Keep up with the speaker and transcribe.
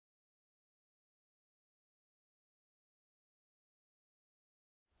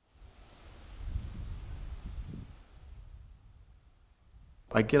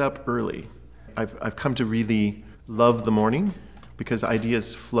I get up early. I've come to really love the morning because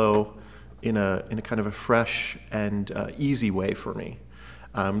ideas flow in a kind of a fresh and easy way for me.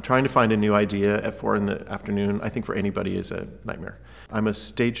 Trying to find a new idea at 4 in the afternoon, I think for anybody is a nightmare. I'm a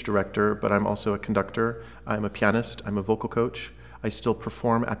stage director, but I'm also a conductor. I'm a pianist, I'm a vocal coach. I still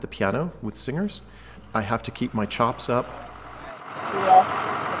perform at the piano with singers. I have to keep my chops up.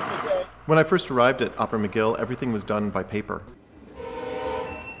 When I first arrived at Opera McGill, everything was done by paper.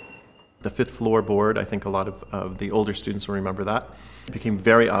 The 5th floor board, I think a lot of the older students will remember that. It became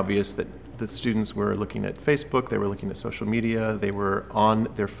very obvious that the students were looking at Facebook, they were looking at social media, they were on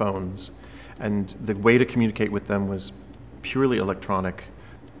their phones, and the way to communicate with them was purely electronic.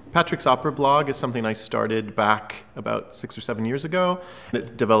 Patrick's opera blog is something I started back about 6 or 7 years ago.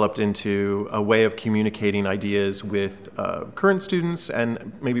 It developed into a way of communicating ideas with current students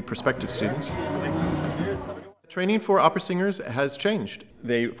and maybe prospective students. Training for opera singers has changed.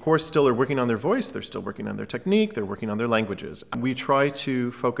 They, of course, still are working on their voice, they're still working on their technique, they're working on their languages. We try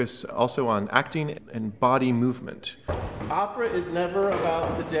to focus also on acting and body movement. Opera is never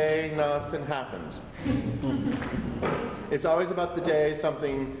about the day nothing happened. It's always about the day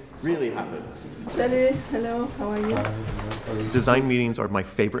something really happens. Salut, hello, how are you? Design meetings are my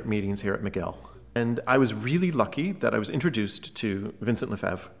favorite meetings here at McGill. And I was really lucky that I was introduced to Vincent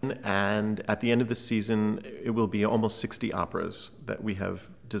Lefebvre. And at the end of the season, it will be almost 60 operas that we have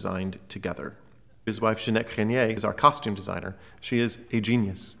designed together. His wife, Jeanette Renier, is our costume designer. She is a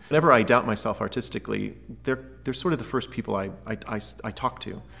genius. Whenever I doubt myself artistically, they're sort of the first people I talk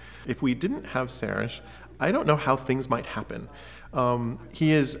to. If we didn't have Serge, I don't know how things might happen.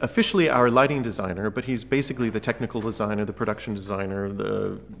 He is officially our lighting designer, but he's basically the technical designer, the production designer,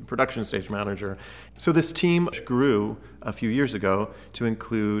 the production stage manager. So this team grew a few years ago to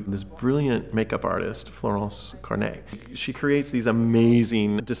include this brilliant makeup artist, Florence Carnet. She creates these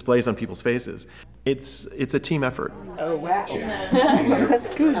amazing displays on people's faces. It's a team effort. Oh, wow.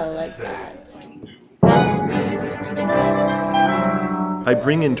 That's good. I like that. I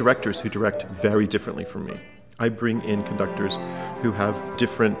bring in directors who direct very differently from me. I bring in conductors who have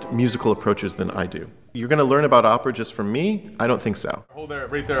different musical approaches than I do. You're going to learn about opera just from me? I don't think so. Hold there,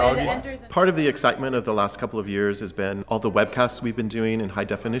 right there, Augie. Part of the excitement of the last couple of years has been all the webcasts we've been doing in high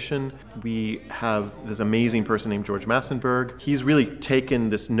definition. We have this amazing person named George Massenberg. He's really taken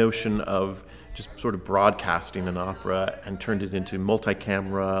this notion of just sort of broadcasting an opera and turned it into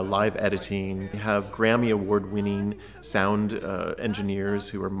multi-camera, live editing. We have Grammy Award-winning sound engineers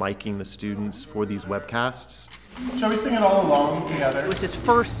who are miking the students for these webcasts. Shall we sing it all along together? It was his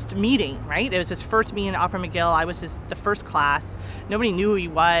first meeting, right? It was his first meeting at Opera McGill. I was the first class. Nobody knew who he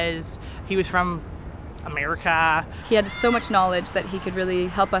was. He was from America. He had so much knowledge that he could really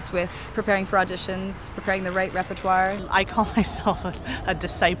help us with preparing for auditions, preparing the right repertoire. I call myself a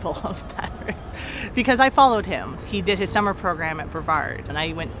disciple of Patrick's because I followed him. He did his summer program at Brevard, and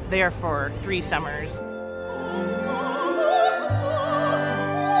I went there for 3 summers.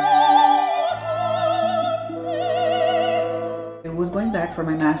 I was going back for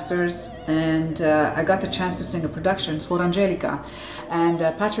my master's, and I got the chance to sing a production, Suor Angelica, and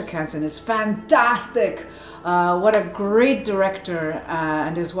Patrick Hansen is fantastic. What a great director,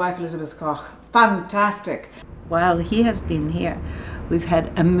 and his wife Elizabeth Koch, fantastic. While he has been here, we've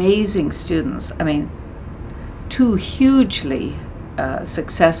had amazing students. I mean, 2 hugely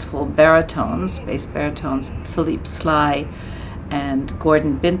successful baritones, bass baritones, Philippe Sly and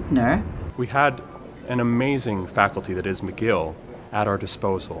Gordon Bintner. We had an amazing faculty that is McGill at our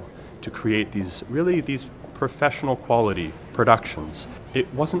disposal to create these professional quality productions.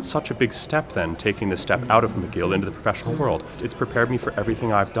 It wasn't such a big step then, taking the step out of McGill into the professional world. It's prepared me for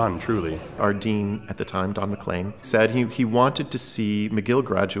everything I've done, truly. Our dean at the time, Don McLean, said he wanted to see McGill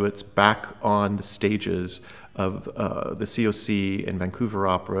graduates back on the stages of the COC and Vancouver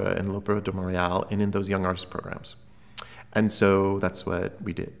Opera and l'Opéra de Montréal and in those young artist programs. And so that's what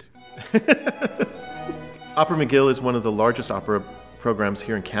we did. Opera McGill is one of the largest opera programs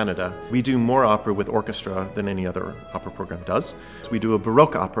here in Canada. We do more opera with orchestra than any other opera program does. We do a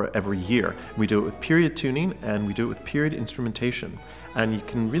Baroque opera every year. We do it with period tuning and we do it with period instrumentation. And you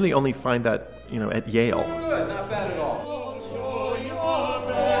can really only find that, at Yale. Good, not bad at all.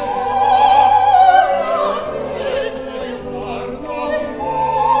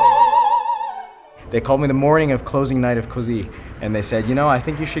 They called me the morning of closing night of Così, and they said, I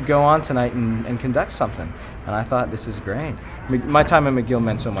think you should go on tonight and conduct something. And I thought, this is great. My time at McGill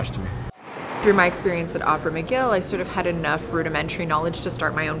meant so much to me. Through my experience at Opera McGill, I sort of had enough rudimentary knowledge to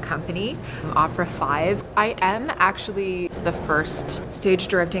start my own company, Opera 5. I am actually the first stage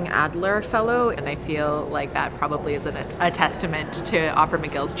directing Adler fellow, and I feel like that probably is a testament to Opera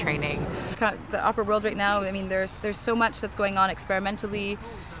McGill's training. The opera world right now, I mean, there's so much that's going on experimentally,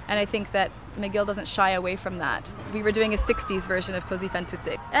 and I think that McGill doesn't shy away from that. We were doing a 60s version of Così fan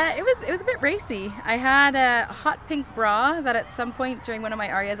tutte. It was a bit racy. I had a hot pink bra that at some point during one of my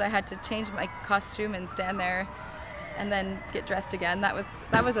arias I had to change my costume and stand there and then get dressed again. That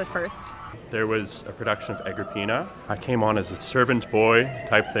was a first. There was a production of Agrippina. I came on as a servant boy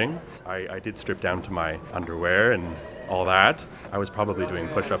type thing. I did strip down to my underwear and all that. I was probably doing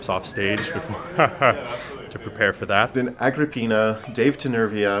push-ups off stage before to prepare for that. In Agrippina, Dave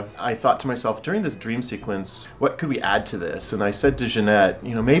Tenervia, I thought to myself, during this dream sequence, what could we add to this? And I said to Jeanette,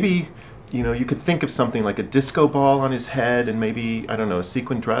 maybe, you could think of something like a disco ball on his head and maybe, I don't know, a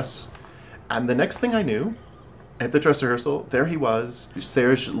sequin dress. And the next thing I knew, at the dress rehearsal, there he was.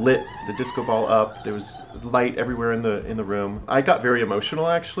 Serge lit the disco ball up. There was light everywhere in the room. I got very emotional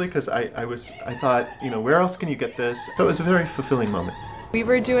actually because I thought, where else can you get this? So it was a very fulfilling moment. We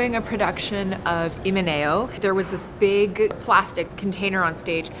were doing a production of Imeneo. There was this big plastic container on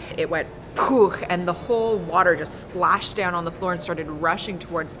stage. It went poof, and the whole water just splashed down on the floor and started rushing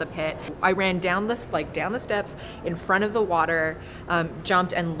towards the pit. I ran down the steps in front of the water,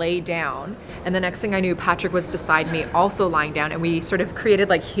 jumped and lay down, and the next thing I knew, Patrick was beside me, also lying down, and we sort of created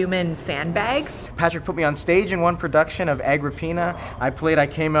like human sandbags. Patrick put me on stage in one production of Agrippina. I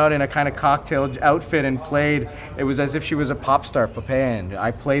came out in a kind of cocktail outfit and played. It was as if she was a pop star, Popeye.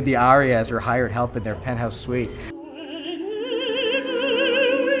 I played the aria as her hired help in their penthouse suite.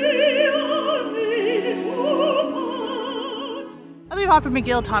 Opera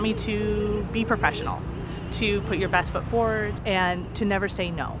McGill taught me to be professional, to put your best foot forward, and to never say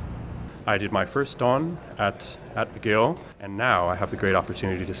no. I did my first Don at McGill, and now I have the great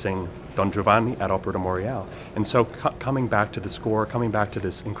opportunity to sing Don Giovanni at Opera Montreal. And so coming back to the score, coming back to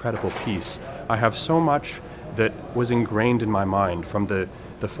this incredible piece, I have so much that was ingrained in my mind from the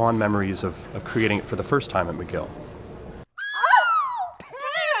fond memories of creating it for the first time at McGill.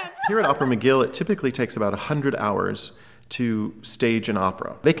 Here at Opera McGill, it typically takes about 100 hours to stage an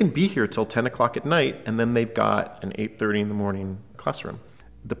opera. They can be here till 10 o'clock at night, and then they've got an 8:30 in the morning classroom.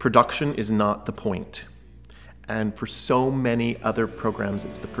 The production is not the point. And for so many other programs,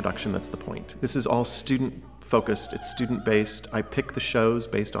 it's the production that's the point. This is all student-focused, it's student-based. I pick the shows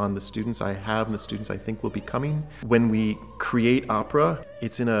based on the students I have and the students I think will be coming. When we create opera,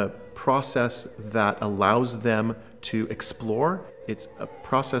 it's in a process that allows them to explore. It's a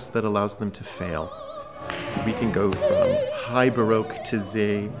process that allows them to fail. We can go from high Baroque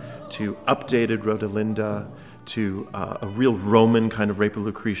Tizé to updated Rodelinda to a real Roman kind of Rape of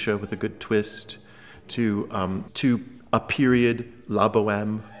Lucretia with a good twist to a period La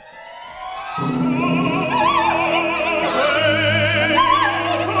Bohème.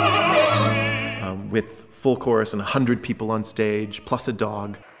 With full chorus and 100 people on stage, plus a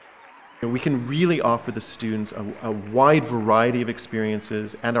dog. We can really offer the students a wide variety of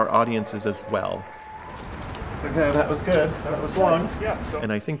experiences and our audiences as well. Okay, that was good. That was long. Yeah,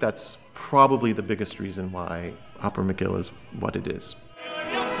 and I think that's probably the biggest reason why Opera McGill is what it is.